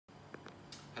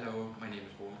Hello, my name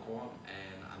is Roland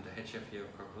and I'm the head chef here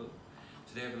at Gourmet.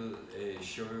 Today I will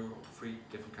show you 3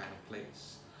 different kind of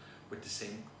plates with the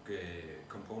same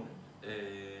component.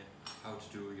 How to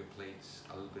do your plates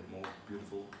a little bit more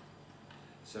beautiful.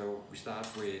 So we start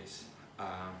with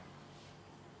a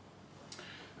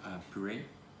puree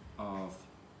of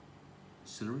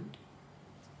celery,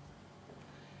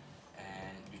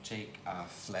 and you take a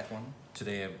flat one.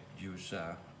 Today I use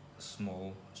a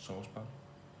small saucepan,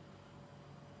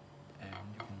 and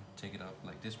you can take it up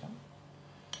like this one,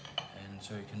 and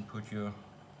so you can put your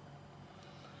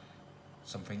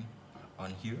something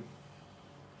on here,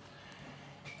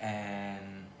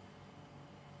 and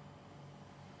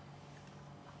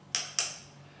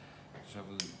so I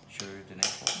will show you the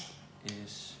next one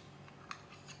is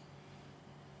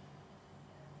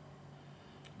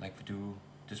like we do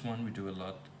this one. We do a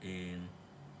lot in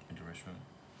the restaurant.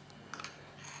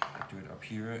 Do it up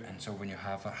here, and so when you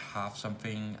have a half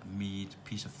something, meat,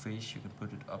 piece of fish, you can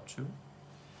put it up too.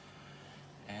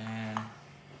 And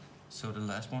so the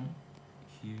last one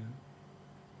here,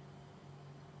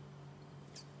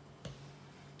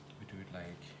 we do it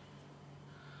like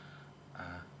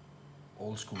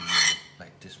old school way,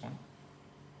 like this one,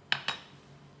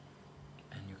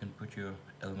 and you can put your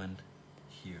element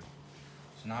here.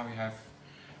 So now we have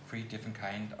 3 different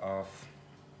kind of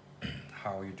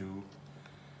how you do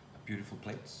beautiful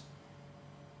plates.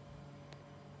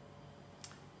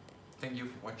 Thank you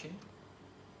for watching.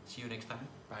 See you next time.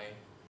 Bye.